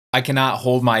I cannot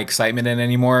hold my excitement in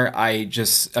anymore. I'm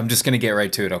just gonna get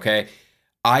right to it, okay?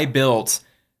 I built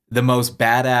the most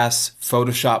badass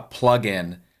Photoshop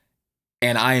plugin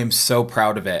and I am so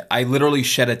proud of it. I literally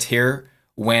shed a tear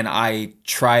when I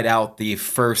tried out the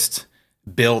first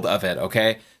build of it,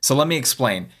 okay? So let me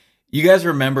explain. You guys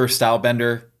remember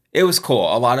Stylebender? It was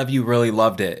cool. A lot of you really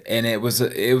loved it, and it was a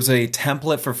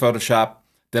template for Photoshop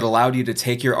that allowed you to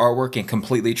take your artwork and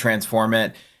completely transform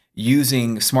it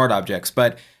using smart objects.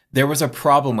 But there was a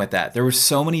problem with that. There were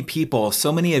so many people,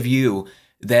 so many of you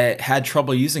that had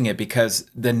trouble using it because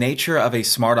the nature of a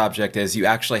smart object is you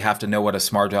actually have to know what a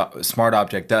smart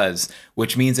object does,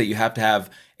 which means that you have to have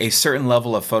a certain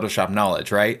level of Photoshop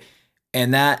knowledge, right?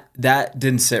 And that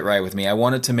didn't sit right with me. I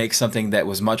wanted to make something that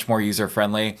was much more user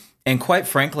friendly, and quite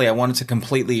frankly, I wanted to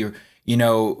completely,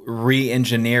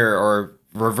 re-engineer or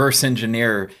reverse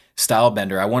engineer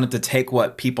Stylebender. I wanted to take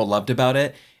what people loved about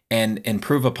it and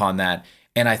improve upon that.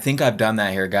 And I think I've done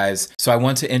that here, guys. So I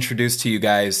want to introduce to you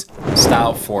guys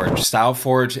StyleForge.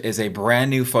 StyleForge is a brand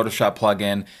new Photoshop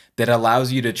plugin that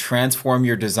allows you to transform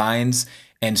your designs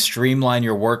and streamline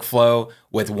your workflow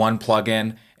with one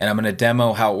plugin. And I'm gonna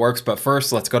demo how it works. But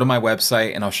first, let's go to my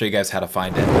website and I'll show you guys how to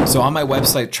find it. So on my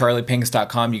website,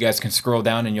 charliepinks.com, you guys can scroll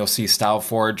down and you'll see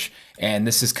StyleForge. And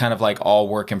this is kind of like all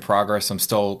work in progress. I'm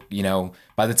still,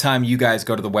 by the time you guys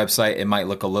go to the website, it might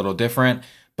look a little different.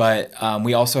 But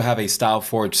we also have a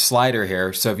StyleForge slider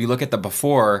here. So if you look at the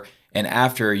before and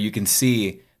after, you can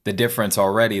see the difference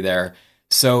already there.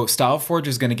 So StyleForge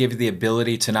is going to give you the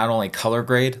ability to not only color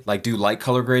grade, like do light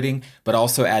color grading, but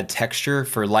also add texture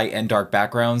for light and dark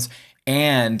backgrounds,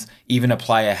 and even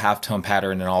apply a halftone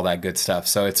pattern and all that good stuff.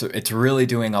 So it's really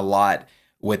doing a lot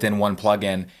within one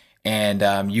plugin.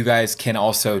 And you guys can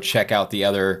also check out the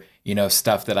other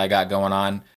stuff that I got going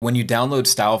on. When you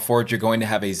download StyleForge, you're going to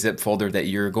have a zip folder that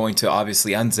you're going to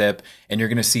obviously unzip, and you're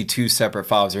going to see two separate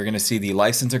files. You're going to see the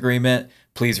license agreement,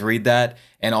 please read that,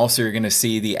 and also you're going to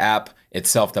see the app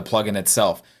itself, the plugin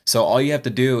itself. So all you have to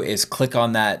do is click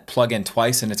on that plugin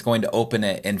twice and it's going to open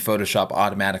it in Photoshop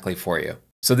automatically for you.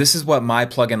 So this is what my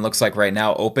plugin looks like right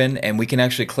now, open, and we can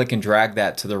actually click and drag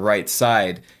that to the right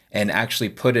side and actually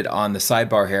put it on the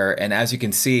sidebar here. And as you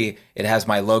can see, it has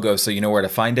my logo, so you know where to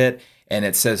find it. And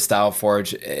it says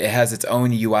StyleForge. It has its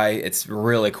own UI. It's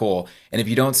really cool. And if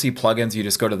you don't see plugins, you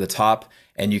just go to the top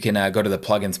and you can go to the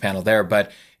plugins panel there.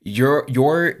 But your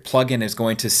plugin is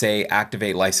going to say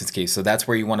activate license key. So that's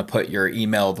where you want to put your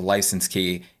emailed license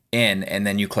key in, and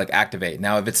then you click activate.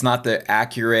 Now, if it's not the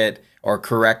accurate or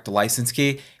correct license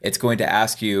key, it's going to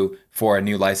ask you for a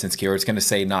new license key, or it's going to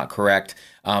say not correct.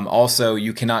 Also,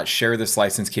 you cannot share this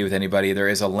license key with anybody. There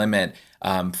is a limit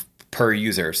per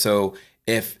user. So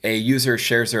if a user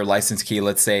shares their license key,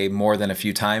 let's say more than a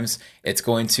few times, it's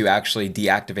going to actually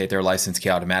deactivate their license key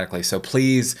automatically. So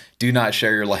please do not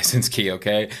share your license key,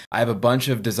 okay? I have a bunch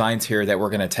of designs here that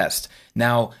we're going to test.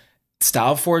 Now,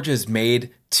 StyleForge is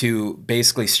made to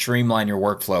basically streamline your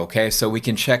workflow, okay? So we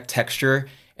can check texture,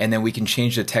 and then we can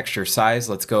change the texture size.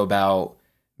 Let's go about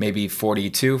maybe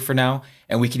 42 for now.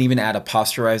 And we can even add a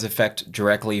posterize effect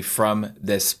directly from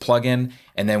this plugin.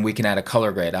 And then we can add a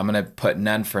color grade. I'm gonna put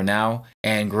none for now.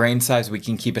 And grain size, we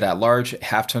can keep it at large.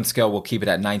 Halftone scale, we'll keep it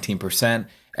at 19%.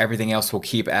 Everything else we'll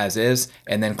keep as is,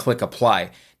 and then click apply.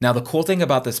 Now, the cool thing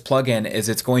about this plugin is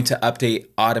it's going to update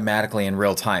automatically in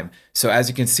real time. So as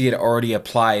you can see, it already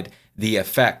applied the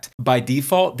effect. By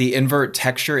default, the invert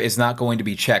texture is not going to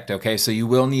be checked, okay? So you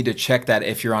will need to check that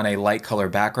if you're on a light color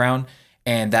background,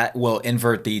 and that will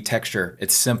invert the texture.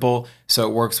 It's simple, so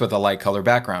it works with a light color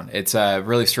background. It's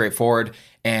really straightforward,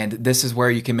 and this is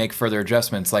where you can make further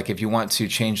adjustments. Like if you want to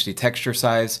change the texture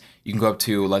size, you can go up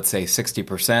to, let's say,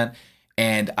 60%.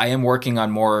 And I am working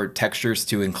on more textures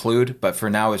to include, but for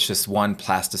now it's just one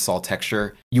plastisol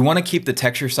texture. You want to keep the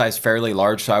texture size fairly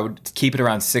large, so I would keep it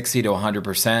around 60 to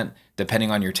 100%,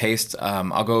 depending on your taste.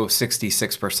 I'll go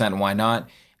 66%, why not?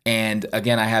 And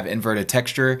again, I have inverted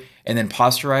texture, and then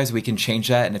posterize, we can change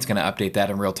that, and it's going to update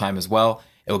that in real time as well.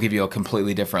 It will give you a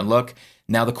completely different look.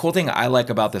 Now, the cool thing I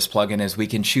like about this plugin is we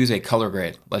can choose a color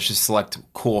grade. Let's just select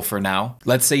cool for now.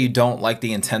 Let's say you don't like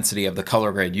the intensity of the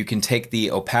color grade. You can take the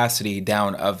opacity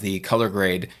down of the color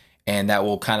grade, and that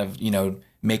will kind of,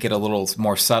 make it a little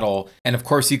more subtle. And of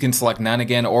course, you can select none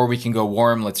again, or we can go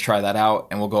warm. Let's try that out,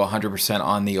 and we'll go 100%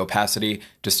 on the opacity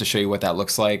just to show you what that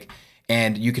looks like.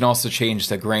 And you can also change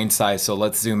the grain size. So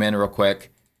let's zoom in real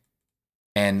quick,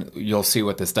 and you'll see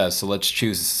what this does. So let's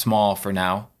choose small for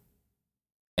now.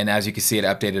 And as you can see, it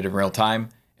updated in real time,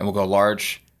 and we'll go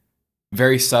large.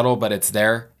 Very subtle, but it's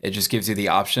there. It just gives you the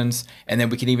options. And then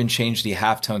we can even change the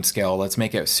halftone scale. Let's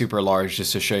make it super large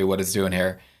just to show you what it's doing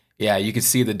here. Yeah, you can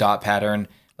see the dot pattern.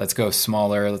 Let's go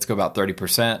smaller. Let's go about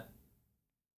 30%,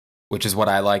 which is what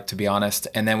I like, to be honest.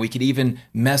 And then we could even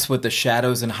mess with the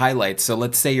shadows and highlights. So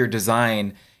let's say your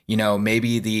design, you know,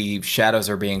 maybe the shadows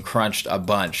are being crunched a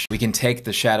bunch. We can take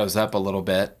the shadows up a little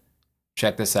bit.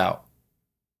 Check this out.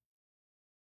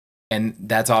 And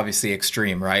that's obviously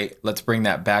extreme, right? Let's bring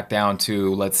that back down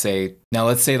to, let's say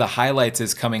the highlights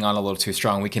is coming on a little too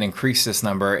strong. We can increase this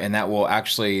number and that will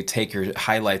actually take your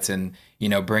highlights and, you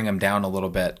know, bring them down a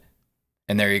little bit.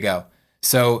 And there you go.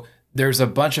 So there's a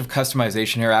bunch of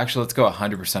customization here. Actually, let's go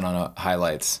 100% on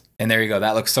highlights. And there you go.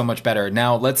 That looks so much better.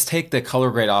 Now let's take the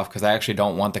color grade off because I actually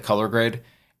don't want the color grade.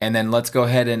 And then let's go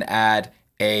ahead and add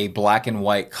a black and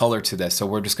white color to this. So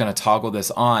we're just going to toggle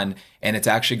this on and it's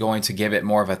actually going to give it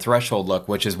more of a threshold look,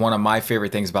 which is one of my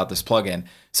favorite things about this plugin.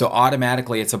 So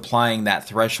automatically it's applying that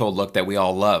threshold look that we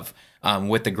all love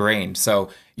with the grain. So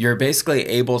you're basically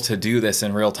able to do this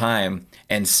in real time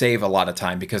and save a lot of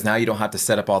time because now you don't have to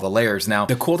set up all the layers. Now,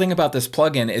 the cool thing about this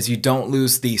plugin is you don't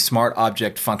lose the smart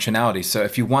object functionality. So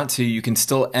if you want to, you can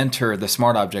still enter the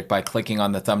smart object by clicking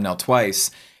on the thumbnail twice,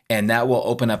 and that will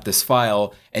open up this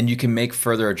file and you can make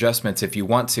further adjustments if you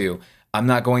want to. I'm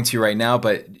not going to right now,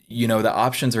 but you know, the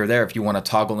options are there if you want to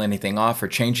toggle anything off or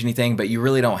change anything, but you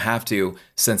really don't have to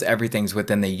since everything's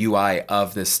within the UI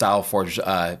of this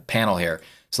StyleForge panel here.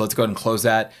 So let's go ahead and close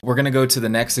that. We're going to go to the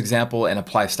next example and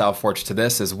apply StyleForge to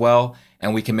this as well.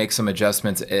 And we can make some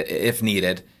adjustments if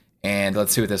needed. And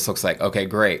let's see what this looks like. Okay,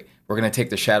 great. We're going to take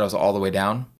the shadows all the way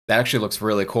down. That actually looks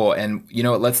really cool. And you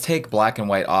know what, let's take black and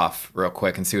white off real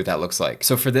quick and see what that looks like.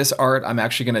 So for this art, I'm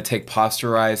actually going to take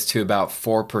posterize to about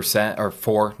 4% or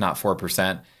 4, not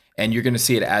 4%. And you're going to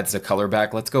see it adds the color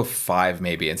back. Let's go 5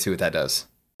 maybe and see what that does.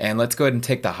 And let's go ahead and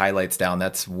take the highlights down.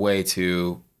 That's way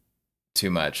too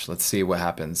much. Let's see what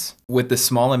happens. With the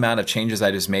small amount of changes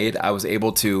I just made, I was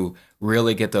able to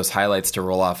really get those highlights to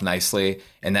roll off nicely.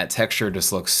 And that texture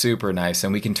just looks super nice.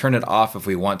 And we can turn it off if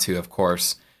we want to, of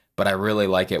course. But I really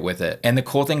like it with it. And the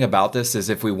cool thing about this is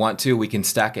if we want to, we can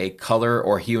stack a color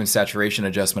or hue and saturation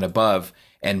adjustment above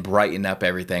and brighten up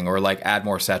everything or like add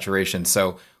more saturation.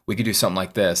 So we could do something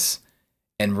like this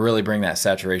and really bring that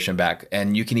saturation back.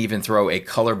 And you can even throw a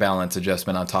color balance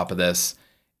adjustment on top of this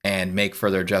and make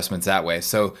further adjustments that way.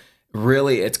 So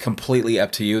really it's completely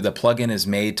up to you. The plugin is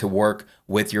made to work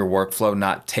with your workflow,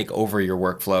 not take over your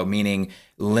workflow, meaning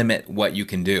limit what you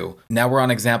can do. Now we're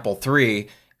on example 3.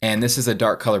 And this is a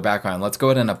dark color background. Let's go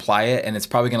ahead and apply it. And it's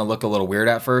probably going to look a little weird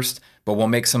at first, but we'll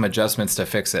make some adjustments to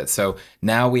fix it. So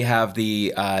now we have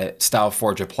the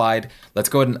StyleForge applied. Let's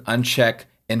go ahead and uncheck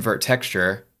invert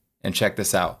texture and check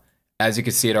this out. As you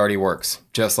can see, it already works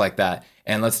just like that.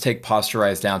 And let's take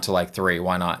posterize down to like 3.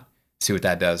 Why not? See what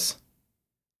that does.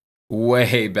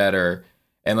 Way better.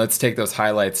 And let's take those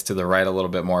highlights to the right a little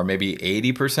bit more, maybe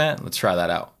 80%. Let's try that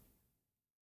out.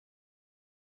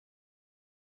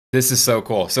 This is so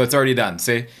cool. So it's already done,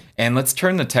 see? And let's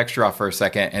turn the texture off for a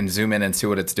second and zoom in and see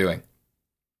what it's doing.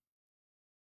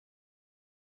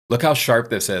 Look how sharp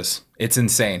this is. It's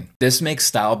insane. This makes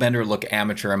Stylebender look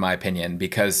amateur in my opinion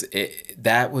because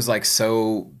that was like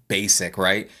so basic,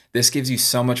 right? This gives you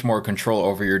so much more control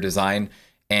over your design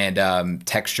and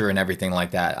texture and everything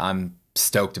like that. I'm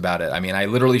stoked about it. I mean, I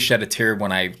literally shed a tear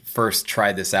when I first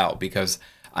tried this out because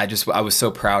I was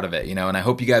so proud of it, you know, and I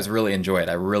hope you guys really enjoy it.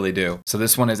 I really do. So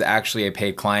this one is actually a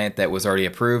paid client that was already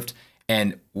approved.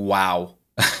 And wow,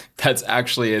 that's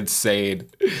actually insane.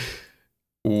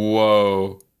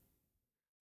 Whoa.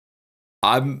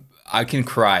 I can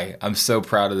cry. I'm so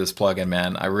proud of this plugin,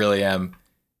 man. I really am.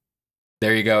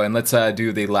 There you go. And let's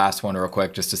do the last one real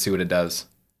quick just to see what it does.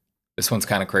 This one's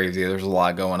kind of crazy. There's a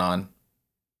lot going on.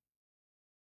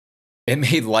 It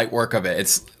made light work of it.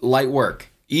 It's light work.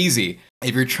 Easy.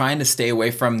 If you're trying to stay away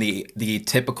from the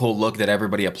typical look that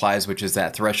everybody applies, which is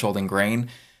that threshold and grain,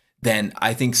 then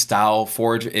I think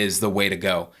StyleForge is the way to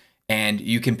go. And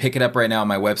you can pick it up right now on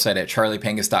my website at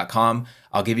charliepangus.com.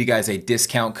 I'll give you guys a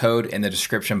discount code in the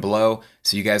description below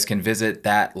so you guys can visit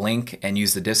that link and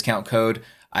use the discount code.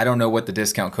 I don't know what the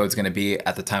discount code is going to be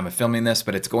at the time of filming this,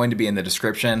 but it's going to be in the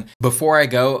description. Before I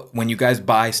go, when you guys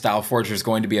buy StyleForge, there's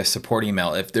going to be a support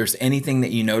email. If there's anything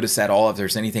that you notice at all, if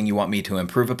there's anything you want me to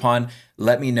improve upon,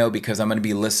 let me know because I'm going to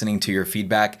be listening to your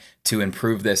feedback to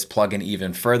improve this plugin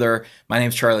even further. My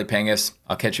name's Charlie Pangus.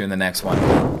 I'll catch you in the next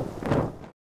one.